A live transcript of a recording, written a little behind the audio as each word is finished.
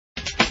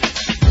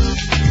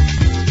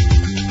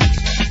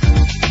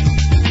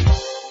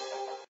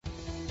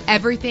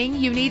Everything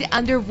you need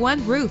under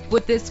one roof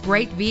with this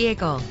great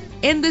vehicle.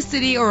 In the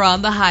city or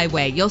on the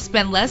highway, you'll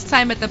spend less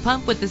time at the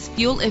pump with this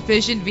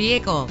fuel-efficient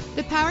vehicle.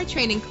 The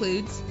powertrain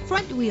includes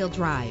front-wheel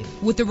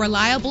drive with a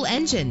reliable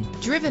engine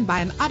driven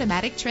by an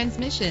automatic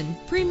transmission.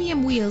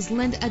 Premium wheels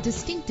lend a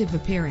distinctive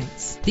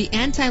appearance. The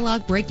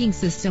anti-lock braking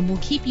system will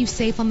keep you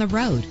safe on the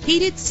road.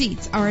 Heated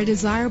seats are a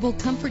desirable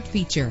comfort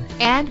feature.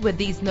 And with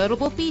these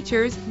notable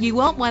features, you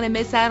won't want to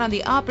miss out on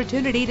the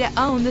opportunity to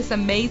own this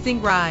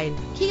amazing ride.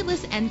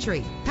 Keyless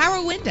entry,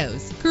 power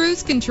windows,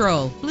 cruise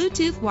control,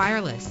 Bluetooth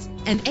wireless,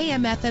 an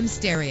AM/FM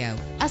stereo,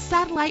 a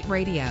satellite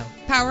radio,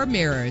 power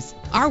mirrors.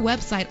 Our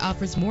website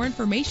offers more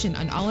information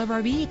on all of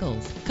our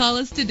vehicles. Call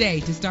us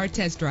today to start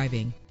test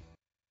driving.